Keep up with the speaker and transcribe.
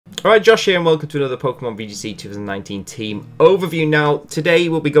Alright, Josh here and welcome to another Pokemon VGC 2019 team overview. Now, today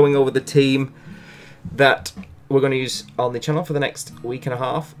we'll be going over the team that we're going to use on the channel for the next week and a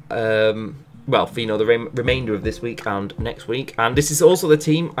half. Well, for, the remainder of this week and next week. And this is also the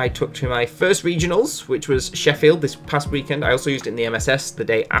team I took to my first regionals, which was Sheffield this past weekend. I also used it in the MSS the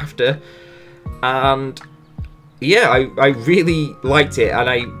day after. And yeah, I really liked it,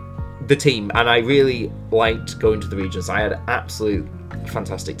 and the team, and I really liked going to the regions. I had an absolute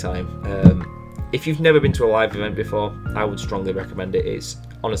fantastic time. If you've never been to a live event before, I would strongly recommend it. It's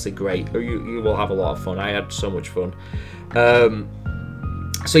honestly great. You will have a lot of fun. I had so much fun.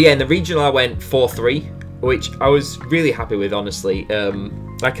 So yeah, in the regional I went 4-3, which I was really happy with, honestly.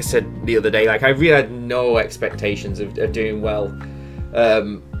 Like I said the other day, I really had no expectations of doing well.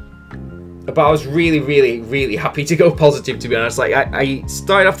 But I was really happy to go positive, to be honest. I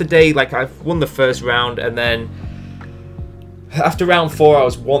started off the day, I've won the first round, and then after round 4 I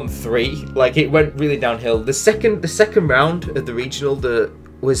was 1-3. It went really downhill. The second round of the regional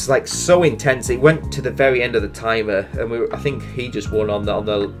was so intense. It went to the very end of the timer, and I think he just won on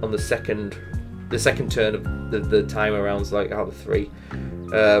the second turn of the timer rounds, out of 3.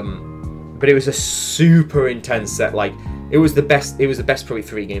 But it was a super intense set. It was the best probably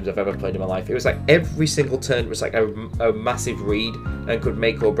 3 games I've ever played in my life. It was every single turn was a massive read and could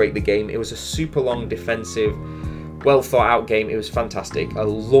make or break the game. It was a super long defensive, well thought out game. It was fantastic. I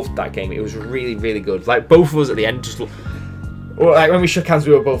loved that game. It was really good. Both of us at the end just when we shook hands,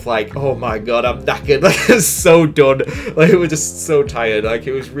 we were both oh my god, I'm knackered. I was so done. We were just so tired.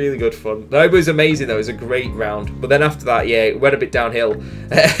 It was really good fun. It was amazing though. It was a great round. But then after that, yeah, it went a bit downhill.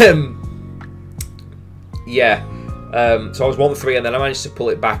 Yeah. So I was 1-3, and then I managed to pull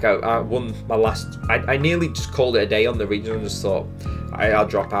it back. I won my last. I nearly just called it a day on the region and just thought I'll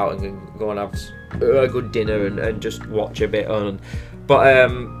drop out and go and have a good dinner and just watch a bit on. But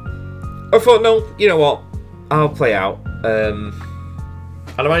I thought, no, you know what, I'll play out. And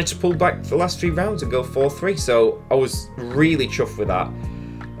I managed to pull back the last 3 rounds and go 4-3. So I was really chuffed with that.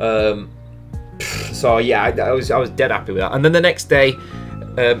 So yeah, I was dead happy with that. And then the next day,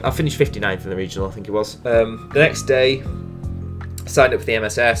 I finished 59th in the regional, I think it was. The next day, signed up for the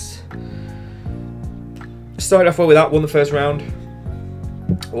MSS. Started off well with that, won the first round.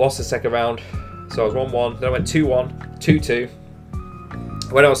 Lost the second round. So I was 1-1. Then I went 2-1, 2-2.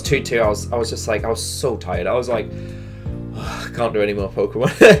 When I was 2-2, I was just I was so tired. I was I can't do any more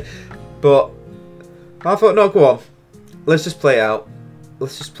Pokemon. But I thought, no, go on. Let's just play out.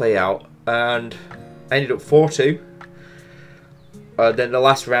 Let's just play out. And I ended up 4-2. Then the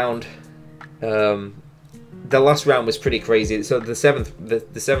last round was pretty crazy. So the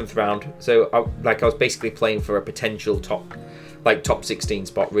seventh round. So I was basically playing for a potential top 16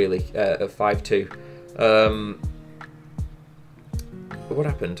 spot, really, at 5-2. What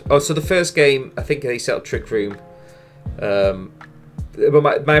happened? Oh, so the first game, I think they set up Trick Room. But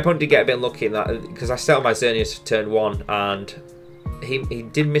my opponent did get a bit unlucky in that, because I set up my Xerneas for turn 1, and he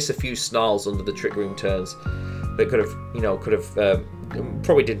did miss a few snarls under the Trick Room turns. That could have,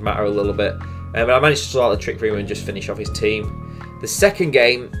 probably did matter a little bit. But I managed to start the Trick Room and just finish off his team. The second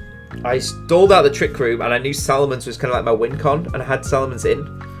game, I stalled out the Trick Room, and I knew Salamence was kind of my win con, and I had Salamence in.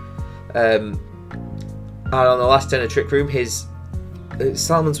 And on the last turn of Trick Room, his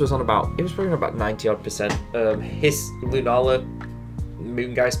Salamence was on it was probably about 90-odd%. His Lunala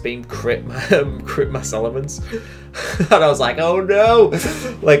Moongeist Beam crit my Salamence. And I was oh no!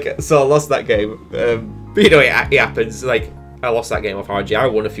 So I lost that game. But it happens. I lost that game off RNG. I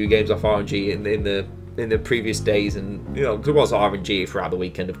won a few games off RNG in the previous days, and there was RNG throughout the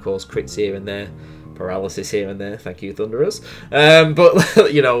weekend, of course. Crits here and there, paralysis here and there. Thank you, Thunderers. But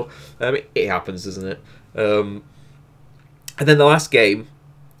it happens, doesn't it? And then the last game,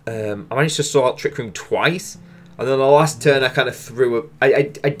 I managed to sort out Trick Room twice, and then the last turn I kind of threw. I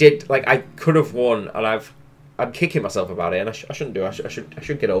did I could have won, and I'm kicking myself about it, and I shouldn't do. I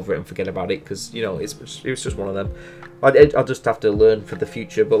should get over it and forget about it, because it was just one of them. I'll just have to learn for the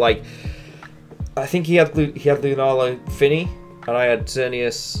future. But I think he had Lunala Finny, and I had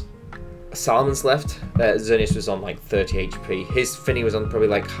Xerneas Salamence left. Xerneas was on 30 HP. His Finny was on probably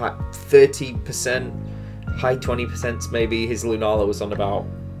 30%, high 20% maybe. His Lunala was on about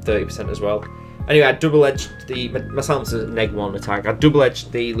 30% as well. Anyway, I double-edged my Salamence was neg 1 attack. I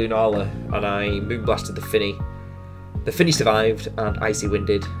double-edged the Lunala, and I Moonblasted the Finny. The Finny survived and Icy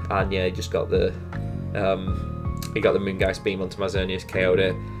Winded, and yeah, he just got the Moongeist Beam onto my Xerneas, KO'd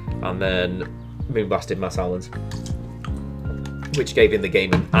it, and then Moonblasted my Salamence, which gave him the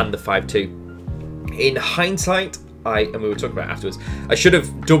game and the 5-2. In hindsight, and we were talking about it afterwards, I should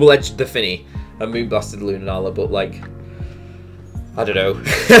have double-edged the Finny and Moonblasted Lunala, but I don't know.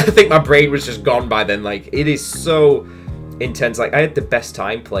 I think my brain was just gone by then. Like, it is so intense. Like, I had the best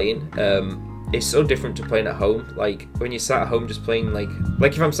time playing. It's so different to playing at home. Like, when you sat at home just playing, like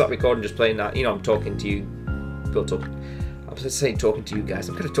if I'm sat recording just playing that, you know, I'm talking to you. I'm just saying talking to you guys.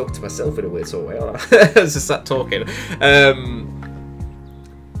 I'm kind of talking to myself in a weird sort of way, aren't I? I was just sat talking.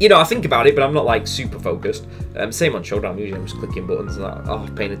 You know, I think about it, but I'm not like super focused. Same on Showdown. Usually I'm just clicking buttons and like, oh,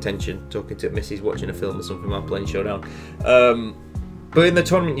 paying attention, talking to Missy's, watching a film or something while playing Showdown. But in the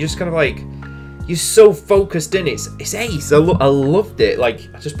tournament, you're just kind of like, you're so focused in. It's ace. I loved it. Like,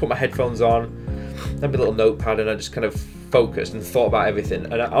 I just put my headphones on, had my little notepad, and I just kind of focused and thought about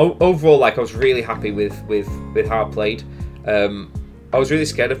everything. And overall, like, I was really happy with how I played. I was really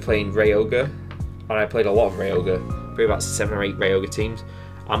scared of playing Ryoga, and I played a lot of Ryoga, probably about 7 or 8 Ryoga teams.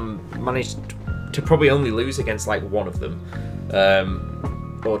 I managed to probably only lose against like one of them,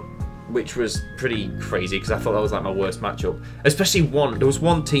 which was pretty crazy because I thought that was like my worst matchup. Especially there was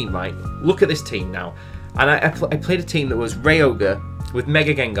one team, right? Look at this team now, and I played a team that was Ryoga with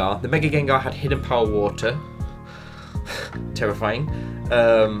Mega Gengar. The Mega Gengar had Hidden Power Water, terrifying.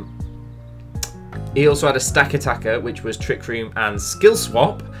 He also had a Stack Attacker, which was Trick Room and Skill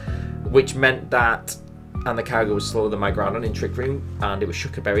Swap, which meant that. And the Kyogre was slower than my Groudon in Trick Room, and it was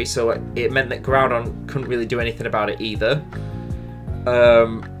Sugar Berry, so it meant that Groudon couldn't really do anything about it either.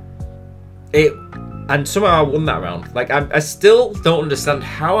 And somehow I won that round. Like, I still don't understand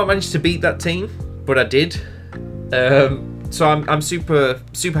how I managed to beat that team, but I did. So I'm super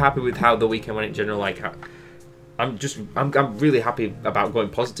happy with how the weekend went in general. Like, I'm really happy about going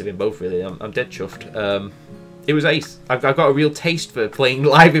positive in both. Really, I'm dead chuffed. It was ace. I've got a real taste for playing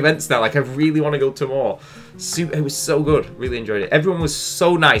live events now. Like, I really want to go to more. It was so good. Really enjoyed it. Everyone was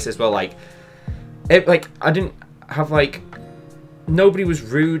so nice as well. Like, I didn't have like, nobody was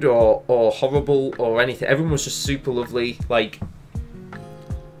rude or horrible or anything. Everyone was just super lovely. Like,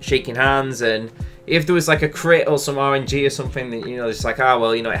 shaking hands, and if there was like a crit or some RNG or something, that, you know, it's like, oh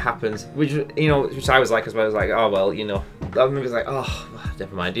well, you know, it happens. Which, you know, which I was like as well. I was like, oh well, you know. I remember it was like, oh,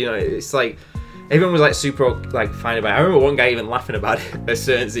 never mind. You know, it's like. Everyone was like super like fine about it. I remember one guy even laughing about it, a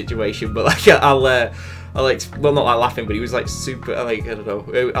certain situation, but like I'll like, well, not like laughing, but he was like super like, I don't know.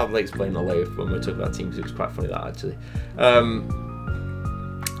 I'll explain that later when we're talking about teams. It was quite funny, that actually.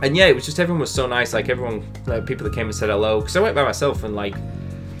 And yeah, it was just, everyone was so nice. Like, everyone, like, people that came and said hello, because I went by myself, and like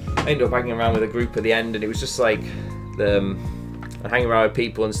I ended up hanging around with a group at the end, and it was just like hanging around with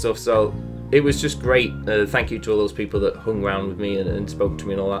people and stuff. So it was just great. Thank you to all those people that hung around with me and spoke to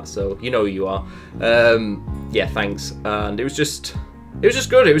me and all that. So you know who you are. Yeah, thanks. And it was just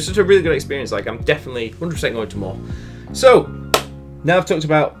good. It was just a really good experience. Like, I'm definitely 100% going to more. So now I've talked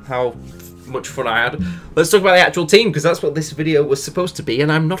about how much fun I had. Let's talk about the actual team, because that's what this video was supposed to be,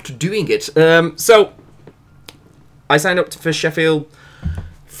 and I'm not doing it. So I signed up for Sheffield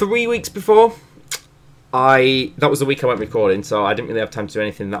 3 weeks before. That was the week I went recording, so I didn't really have time to do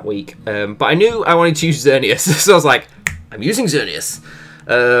anything that week. But I knew I wanted to use Xerneas, so I was like, I'm using Xerneas.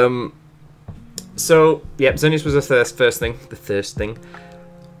 So, yeah, Xerneas was the first thing.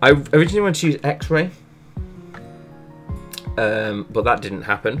 I originally wanted to use X-Ray, but that didn't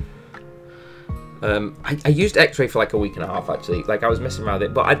happen. I used X-Ray for like a week and a half, actually. Like, I was messing around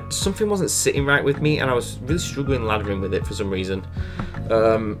with it, but something wasn't sitting right with me, and I was really struggling laddering with it for some reason.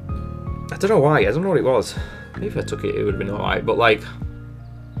 I don't know why. I don't know what it was. Maybe if I took it, it would have been alright. But like,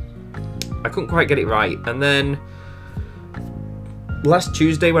 I couldn't quite get it right. And then last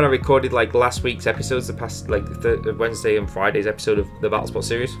Tuesday, when I recorded like last week's episodes, the past like the Wednesday and Friday's episode of the Battle Spot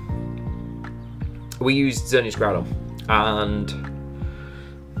series, we used Xerneas Groudon, and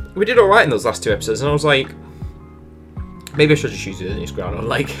we did alright in those last 2 episodes. And I was like, maybe I should just use Xerneas Groudon.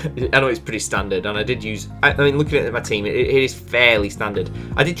 Like, I know it's pretty standard, and I did use. I mean, looking at my team, it is fairly standard.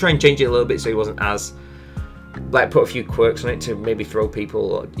 I did try and change it a little bit so it wasn't as, like, put a few quirks on it to maybe throw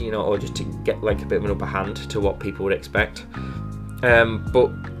people, or, you know, or just to get like a bit of an upper hand to what people would expect.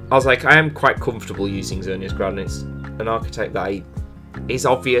 But I was like, I am quite comfortable using Xerneas Groudon. It's an archetype that is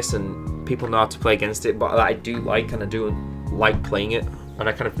obvious and people know how to play against it, but that I do like, and I do like playing it, and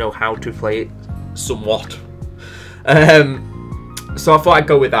I kind of know how to play it somewhat. So I thought I'd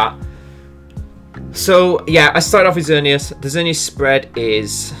go with that. So yeah, I started off with Xerneas. The Xerneas spread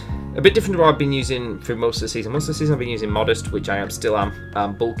is a bit different to what I've been using through most of the season. Most of the season I've been using Modest, which I still am,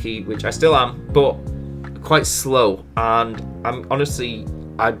 Bulky, which I still am, but quite slow. And I'm honestly,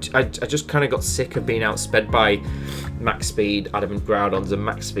 I just kind of got sick of being outsped by max speed Adamant Groudons and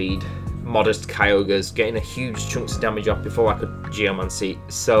max speed Modest Kyogres, getting a huge chunks of damage off before I could Geomancy.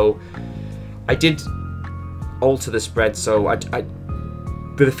 So I did alter the spread. So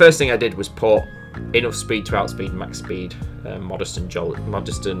but the first thing I did was put enough speed to outspeed max speed Modest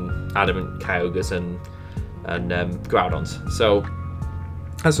and Adamant Kyogres and Groudons. So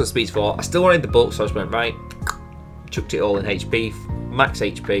that's what speed's for. I still wanted the bulk, so I just went right, chucked it all in HP, max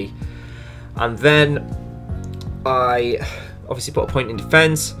HP, and then I obviously put a point in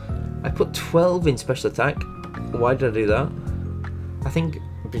defense. I put 12 in special attack. Why did I do that? I think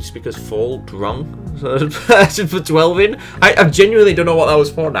just because fall wrong. So I should put 12 in. I genuinely don't know what that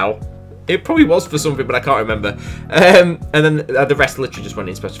was for now. It probably was for something, but I can't remember. And then the rest literally just went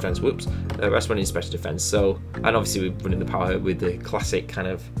in special defense. Whoops. The rest went in special defense. So, and obviously we're running the power with the classic kind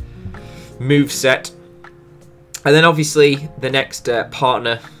of move set. And then obviously the next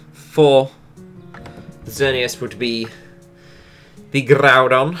partner for the Xerneas would be the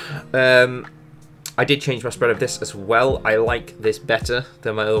Groudon. I did change my spread of this as well. I like this better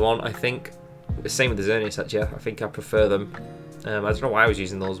than my other one, I think. The same with the Xerneas, actually. I think I prefer them. I don't know why I was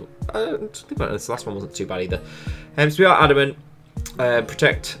using those. This last one wasn't too bad either. So we are Adamant.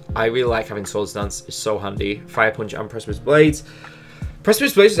 Protect. I really like having Sword Stance. It's so handy. Fire Punch and Precipice Blades.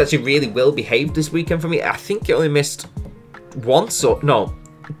 Precipice Blades was actually really well behaved this weekend for me. I think it only missed once or no,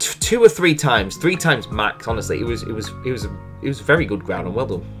 2 or 3 times. 3 times max. Honestly, it was a very good Groudon. Well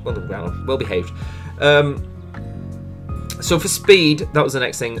done Groudon. Well behaved. So for speed, that was the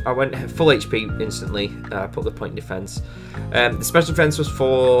next thing. I went full HP instantly. Put the point in defense. The special defense was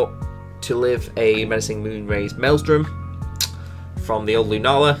to live a Menacing Moonraze Maelstrom from the old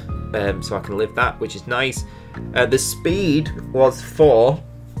Lunala, so I can live that, which is nice. The speed was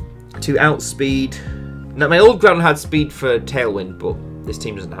to outspeed. Now my old Groudon had speed for Tailwind, but this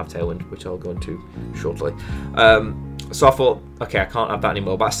team doesn't have Tailwind, which I'll go into shortly. So I thought, okay, I can't have that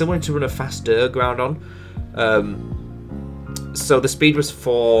anymore, but I still wanted to run a faster Groudon. So the speed was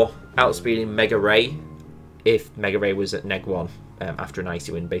for outspeeding Mega Ray if Mega Ray was at neg 1 after an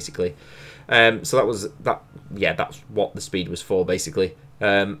Icy Wind, basically. So that was that. Yeah, that's what the speed was for, basically.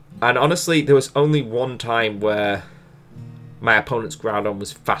 And honestly, there was only one time where my opponent's Groudon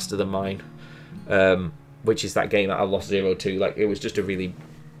was faster than mine, which is that game that I lost 0-2. Like, it was just a really.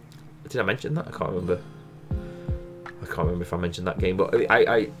 Did I mention that? I can't remember. I can't remember if I mentioned that game, but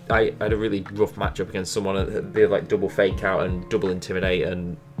I had a really rough matchup against someone. They had like double Fake Out and double Intimidate,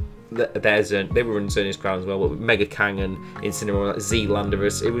 and they were running Xerneas Groudon as well, but with Mega Kang and Incineroar, like Z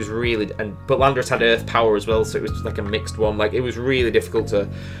Landorus. It was really, but Landorus had Earth Power as well, so it was just like a mixed one. Like, it was really difficult to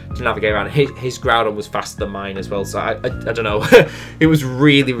navigate around. His Groudon was faster than mine as well, so I don't know. It was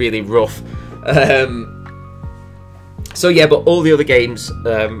really rough. So yeah, but all the other games,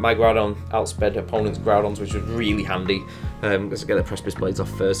 my Groudon outsped opponent's Groudons, which was really handy. Let's get the Precipice Blades off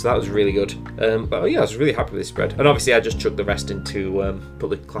first, so that was really good. But yeah, I was really happy with this spread. And obviously I just chucked the rest into, put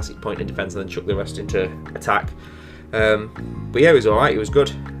the classic point in defense and then chucked the rest into attack. But yeah, it was alright, it was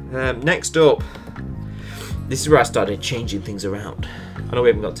good. Next up, this is where I started changing things around. I know we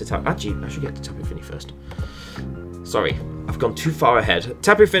haven't got to Tapu. Actually, I should get to Tapu Fini first. Sorry, I've gone too far ahead.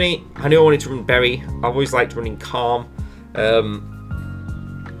 Tapu Fini, I knew I wanted to run Berry. I've always liked running Calm.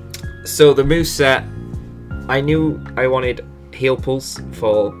 So the moveset, I knew I wanted Heal Pulse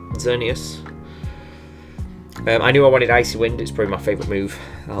for Xerneas. I knew I wanted Icy Wind. It's probably my favourite move.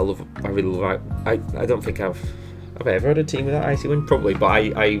 I really love it. I don't think I've ever had a team without Icy Wind, probably, but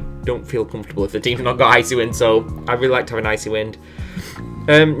I don't feel comfortable if the team's not got Icy Wind, so I really liked having Icy Wind.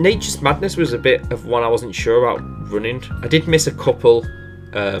 Nature's Madness was a bit of one I wasn't sure about running. I did miss a couple,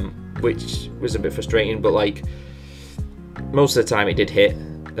 which was a bit frustrating, but like most of the time it did hit.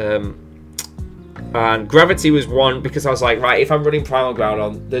 And Gravity was one because I was like, right, if I'm running Primal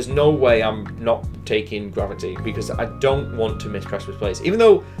Groudon, there's no way I'm not taking Gravity because I don't want to miss Precipice Blades. Even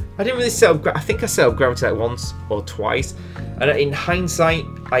though I didn't really set up, I think I set up Gravity like once or twice. And in hindsight,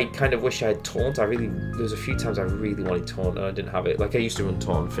 I kind of wish I had Taunt. There was a few times I really wanted Taunt and I didn't have it. Like, I used to run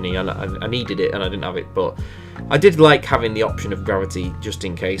Taunt Fini and I needed it and I didn't have it. But I did like having the option of Gravity just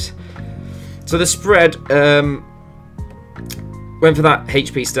in case. So the spread, went for that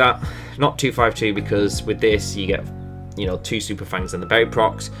HP stat, not 252 because with this you get, you know, 2 Super Fangs and the Berry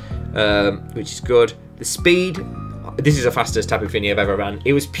Procs, which is good. The speed, this is the fastest Tapu Fini I've ever ran.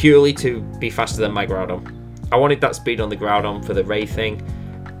 It was purely to be faster than my Groudon. I wanted that speed on the Groudon for the Ray thing.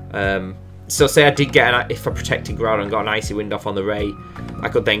 So say I did get if I protected Groudon and got an Icy Wind off on the Ray, I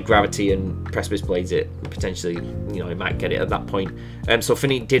could then Gravity and Precipice Blades it. Potentially, you know, it might get it at that point. So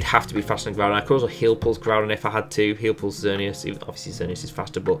Fini did have to be faster than Groudon. I could also Heal Pulse Groudon if I had to. Heal Pulse Xerneas. Obviously Xerneas is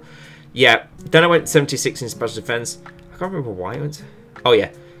faster, but yeah. Then I went 76 in Special Defense. I can't remember why I went. Oh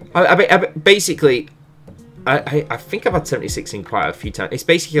yeah. Basically, I think I've had 76 in quite a few times. It's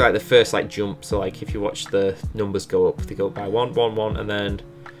basically like the first like jump. So like if you watch the numbers go up, they go up by 1, 1, 1, and then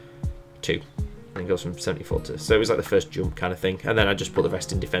 2. And it goes from 74 to... So it was like the first jump kind of thing. And then I just put the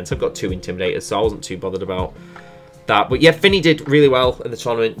rest in defense. I've got 2 Intimidators, so I wasn't too bothered about that. But yeah, Finny did really well in the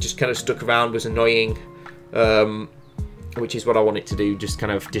tournament. Just kind of stuck around, was annoying. Which is what I wanted to do. Just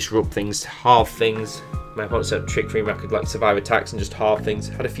kind of disrupt things, halve things. My opponent set up trick free, I could like survive attacks and just halve things.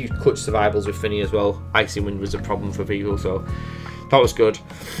 Had a few clutch survivals with Finny as well. Icy Wind was a problem for people, so that was good.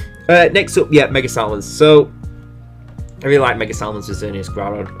 Next up, yeah, Mega Salamence. So I really like Mega Salamence with Xerneas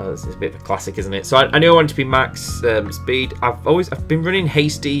Groudon. It's a bit of a classic, isn't it? So I knew I wanted to be max speed. I've been running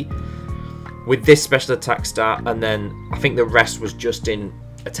Hasty with this special attack stat, and then I think the rest was just in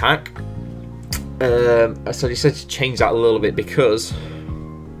attack. So I decided to change that a little bit because,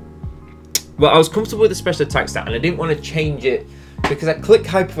 well, I was comfortable with the special attack stat, and I didn't want to change it because I click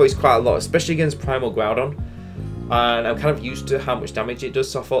Hyper Voice quite a lot, especially against Primal Groudon, and I'm kind of used to how much damage it does.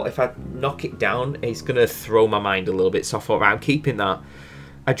 So I thought if I knock it down, it's gonna throw my mind a little bit. So I thought, right, I'm keeping that.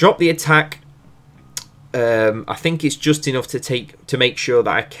 I dropped the attack. I think it's just enough to make sure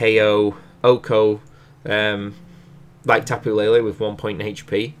that I KO Oko, like Tapu Lele with 1 point in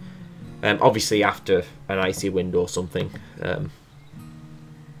HP. Obviously after an Icy Wind or something,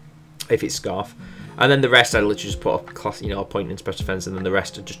 if it's Scarf. And then the rest I literally just put a class, a point in special defense, and then the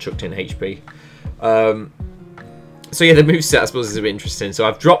rest I just chucked in HP. So yeah, the moveset I suppose is a bit interesting. So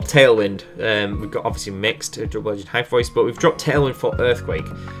I've dropped Tailwind. We've got obviously mixed Double Edged High Voice, but we've dropped Tailwind for Earthquake,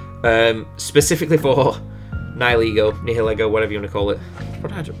 specifically for Nihilego, whatever you want to call it.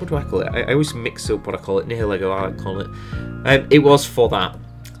 What do I call it? I always mix up what I call it. Nihilego, I like to call it. It was for that.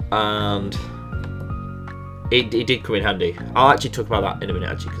 And it did come in handy. I'll actually talk about that in a minute,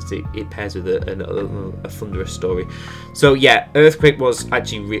 actually, because it pairs with a thunderous story. So yeah, Earthquake was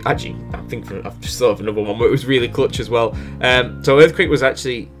actually I'm thinking I've just thought of another one, but it was really clutch as well. So Earthquake was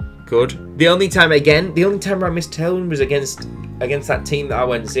actually good. The only time where I missed Tailwind was against that team that I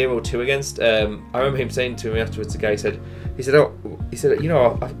went 0-2 against. I remember him saying to me afterwards, the guy said, you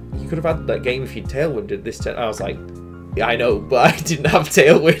could have had that game if you'd Tailwinded this turn. I was like, yeah, I know, but I didn't have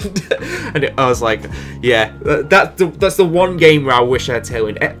Tailwind. And I was like, yeah, that's the one game where I wish I had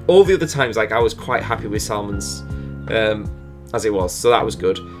Tailwind. All the other times, like, I was quite happy with Salamence as it was, so that was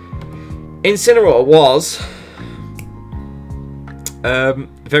good. Incineroar was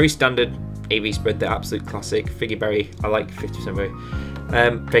very standard AV spread, the absolute classic. Figgy Berry, I like 50%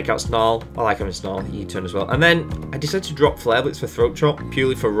 Berry. Fake Out Snarl, I like having Snarl, U-turn as well. And then I decided to drop Flare Blitz for Throat Chop,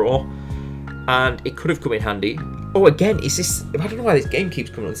 purely for Raw. And it could have come in handy. Oh, again, is this... I don't know why this game keeps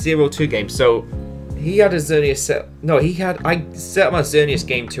coming on. 0-2 game. So, he had a Xerneas set... No, I set up my Xerneas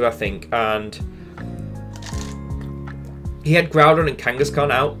game too, I think. And he had Groudon and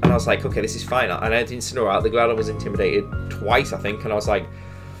Kangaskhan out. And I was like, okay, this is fine. And I had Incineroar out. The Groudon was intimidated twice, I think. And I was like...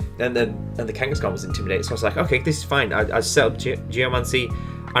 And the Kangaskhan was intimidated. So I was like, okay, this is fine. I set up Geomancy.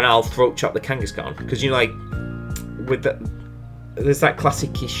 And I'll Throat Chop the Kangaskhan. Because, like... With the... There's that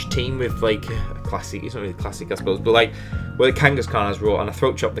classic-ish team with, like, classic, it's not really classic, I suppose, but, like, where the Kangaskhan has Raw, and I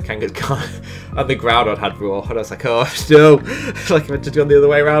Throat Chop the Kangaskhan, and the Groudon had Raw, and I was like, oh, no, like, I meant to go the other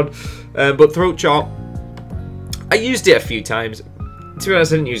way around. But Throat Chop, I used it a few times. To be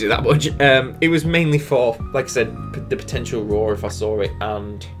honest, I didn't use it that much. It was mainly for, like I said, the potential Raw if I saw it,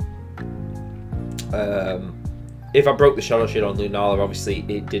 and if I broke the Shadow Shield on Lunala, obviously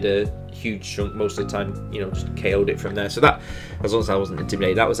it did a huge chunk most of the time, just KO'd it from there. So that, as long as I wasn't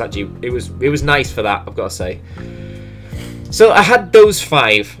intimidated, that was actually, it was nice for that, I've got to say. So I had those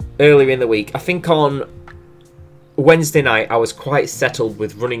 5 earlier in the week. I think on Wednesday night I was quite settled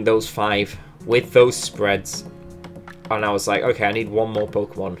with running those 5 with those spreads, and I was like, okay, I need one more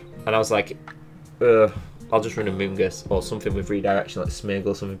Pokemon, and I was like, I'll just run a Moongus or something with redirection, like Smeargle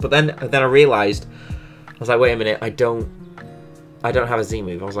or something. But then I realised, I was like, wait a minute, I don't have a Z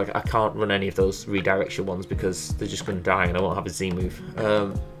move. I was like, I can't run any of those redirection ones because they're just going to die and I won't have a Z move.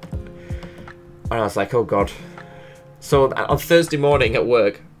 And I was like, oh god. So on Thursday morning at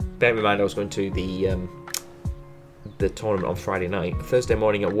work, bear in mind I was going to the tournament on Friday night. Thursday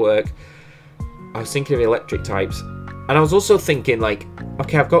morning at work, I was thinking of electric types. And I was also thinking, like,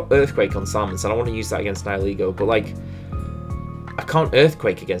 okay, I've got Earthquake on Salamence and I want to use that against Nihilego, but, like, I can't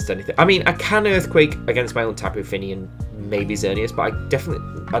Earthquake against anything. I mean, I can Earthquake against my own Tapu Fini and maybe Xerneas, but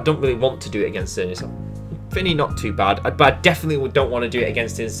I don't really want to do it against Xerneas. Fini not too bad, but I definitely don't want to do it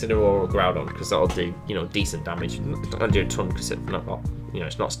against Incineroar or Groudon because that'll do, decent damage. It's not going to do a ton because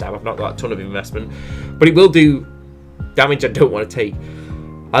it's not stab. I've not got a ton of investment, but it will do damage I don't want to take.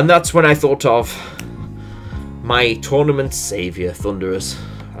 And that's when I thought of my tournament savior, Thunderous.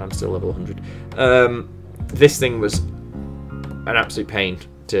 I'm still level 100. This thing was an absolute pain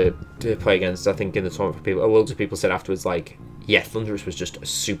to play against. I think in the tournament for people, loads of people said afterwards, like, yeah, Thunderous was just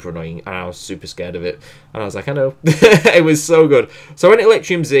super annoying, and I was super scared of it. And I was like, I know. It was so good. So I went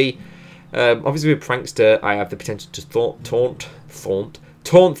Electrium Z. Obviously with Prankster, I have the potential to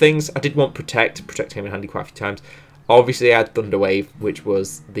taunt things. I did want Protect. Protect came in handy quite a few times. Obviously I had Thunder Wave, which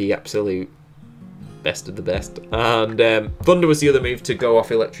was the absolute best of the best. And Thunder was the other move to go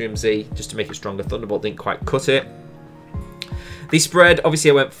off Electrium Z, just to make it stronger. Thunderbolt didn't quite cut it. The spread,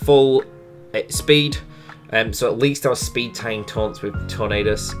 obviously I went full speed. So at least I was speed tying taunts with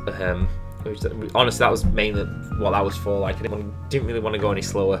Tornadus. Which, honestly, that was mainly what that was for. Like, I didn't really want to go any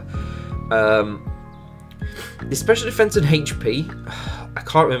slower. The special defense and HP, I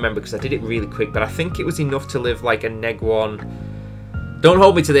can't remember because I did it really quick, but I think it was enough to live like a neg 1. Don't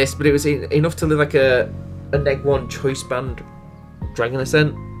hold me to this, but it was enough to live like a neg 1 choice band Dragon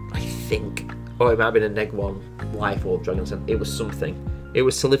Ascent, I think. Or it might have been a neg 1 life or Dragon Ascent. It was something. It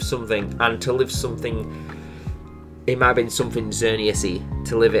was to live something, and to live something. It might have been something Xerneas-y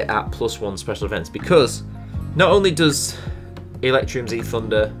to live it at +1 special defense, because not only does Electrium Z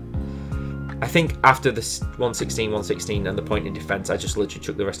Thunder, I think after the 116 and the point in defense, I just literally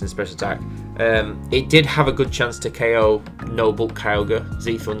took the rest in special attack. It did have a good chance to KO No Bulk Kyogre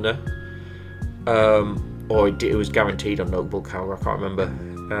Z Thunder, or it was guaranteed on No Bulk Kyogre. I can't remember.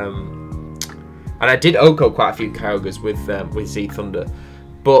 And I did OHKO quite a few Kyogres with Z Thunder,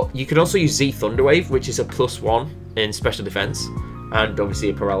 but you can also use Z Thunder Wave, which is a +1 in special defense, and obviously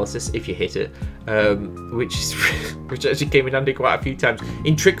a paralysis if you hit it, which actually came in handy quite a few times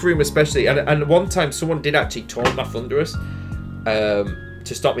in Trick Room especially. And one time someone did actually taunt my Thunderous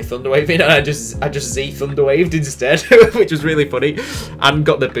to stop me Thunder Waving, and I just Z Thunder Waved instead, which was really funny, and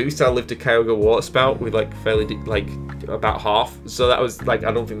got the boost. I lived a Kyogre Water Spout with like about half, so that was like,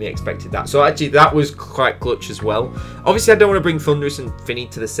 I don't think they expected that. So actually that was quite clutch as well. Obviously I don't want to bring Thunderous and Finny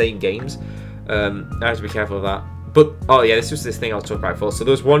to the same games. I have to be careful of that. But, oh yeah, this was this thing I was talking about before. So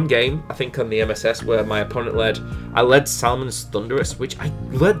there was one game, I think on the MSS, where my opponent I led Salmon's Thunderous, which I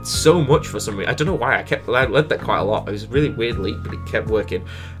led so much for some reason. I don't know why, I led that quite a lot. It was a really weird lead, but it kept working.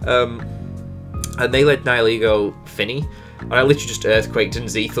 And they led Nihilego Finny, and I literally just Earthquaked and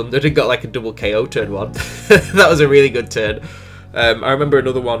Z-Thundered and got like a double KO turn 1. That was a really good turn. I remember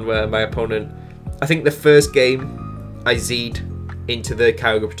another one where my opponent, I think the first game, I Z'd into the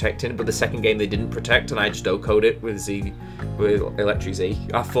Kyogre protecting, but the second game they didn't protect, and I just OHKO'd it with Electric Z.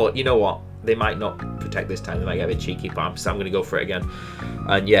 I thought, you know what, they might not protect this time, they might get a bit cheeky, but I'm going to go for it again.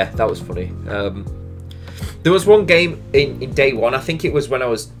 And yeah, that was funny. There was one game in day 1, I think it was when I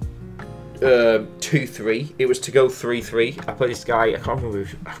was 2-3. It was to go 3-3. I played this guy, I can't remember,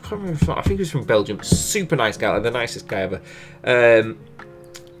 I think he was from Belgium, super nice guy, like the nicest guy ever.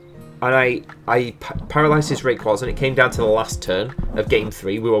 And I paralysed his Rayquaza, and it came down to the last turn of game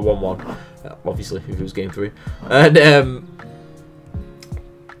 3. We were 1-1, obviously, if it was game 3. And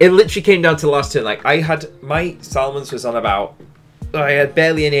it literally came down to the last turn. Like, my Salmons was on about, I had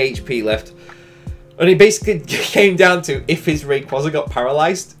barely any HP left. And it basically came down to if his Rayquaza got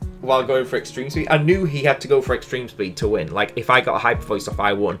paralysed while going for Extreme Speed. I knew he had to go for Extreme Speed to win. Like, if I got a Hyper Voice off,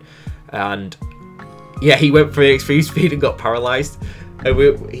 I won. And yeah, he went for Extreme Speed and got paralysed. And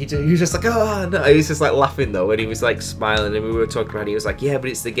he was just like, oh no, he was just like laughing though, and he was like smiling, and we were talking about it. He was like, yeah, but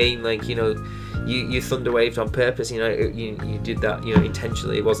it's the game, like, you know, you Thunder Waved on purpose, you know, you did that, you know,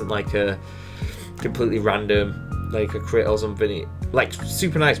 intentionally. It wasn't like a completely random, like a crit or something. Like,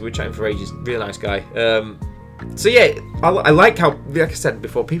 super nice. We were chatting for ages. Really nice guy. So yeah, I like how, like I said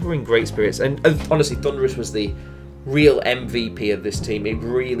before, people were in great spirits, and honestly, Thunderous was the real MVP of this team. It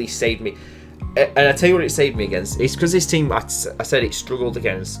really saved me. And I tell you what it saved me against. It's because this team, I said it struggled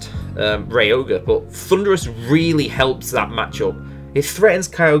against Rayquaza, but Thunderous really helps that matchup. It threatens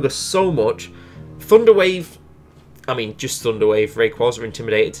Kyogre so much. Thunder Wave, I mean, just Thunder Wave. Rayquaza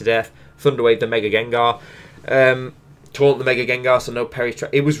intimidated to death. Thunder Wave the Mega Gengar. Taunt the Mega Gengar, so no Perry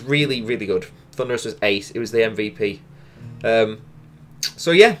Trap. It was really, really good. Thunderous was ace. It was the MVP.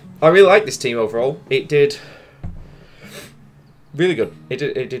 So yeah, I really like this team overall. It did really good.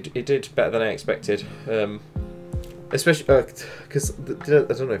 It did better than I expected. Especially because I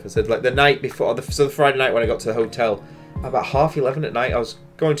don't know if I said, like, the night before, so the Friday night when I got to the hotel, about 11:30 at night, I was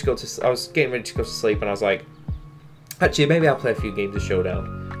getting ready to go to sleep, and I was like, actually, maybe I'll play a few games of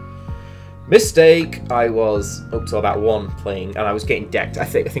Showdown. Mistake! I was up till about 1 playing, and I was getting decked. I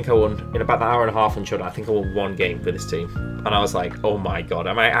think I won in about an hour and a half on Showdown. I think I won 1 game for this team, and I was like, oh my god,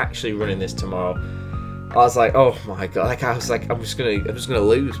 am I actually running this tomorrow? I was like, oh my god, like, I was like, I'm just gonna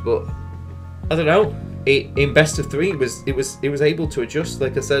lose, but I don't know. In best of 3, it was able to adjust.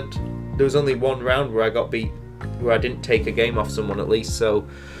 Like I said, there was only 1 round where I got beat, where I didn't take a game off someone at least, so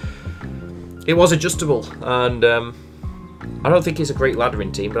it was adjustable. And I don't think it's a great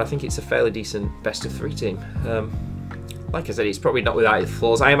laddering team, but I think it's a fairly decent best of 3 team. Like I said, it's probably not without its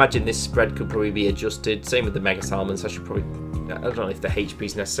flaws. I imagine this spread could probably be adjusted. Same with the Mega Salmons. I should probably, I don't know if the HP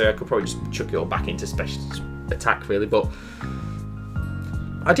is necessary. I could probably just chuck it all back into special attack, really. But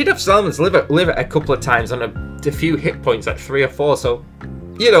I did have Salmons live it a couple of times on a few hit points, like 3 or 4. So,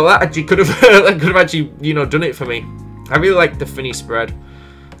 you know, that actually could have actually, you know, done it for me. I really liked the Finny spread.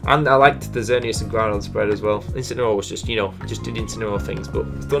 And I liked the Xerneas and Groudon spread as well. Incineroar was just, you know, just did Incineroar things. But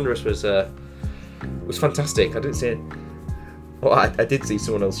Thunderous was fantastic. I didn't see it. Well, I did see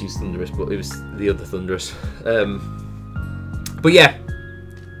someone else use Thunderous, but it was the other Thunderous. But yeah,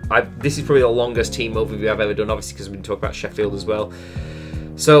 this is probably the longest team overview I've ever done, obviously because we've been talking about Sheffield as well.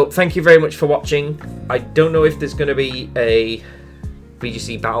 So thank you very much for watching. I don't know if there's going to be a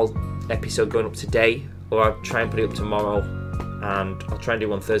VGC battle episode going up today, or I'll try and put it up tomorrow, and I'll try and do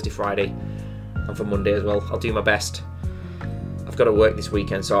one Thursday, Friday, and for Monday as well. I'll do my best. I've got to work this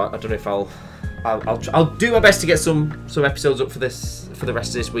weekend, so I don't know if I'll do my best to get some episodes up for the rest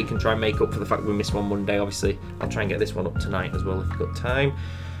of this week and try and make up for the fact we missed one Monday. Obviously, I'll try and get this one up tonight as well if we've got time.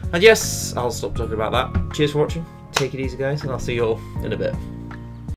 And yes, I'll stop talking about that. Cheers for watching. Take it easy, guys, and I'll see you all in a bit.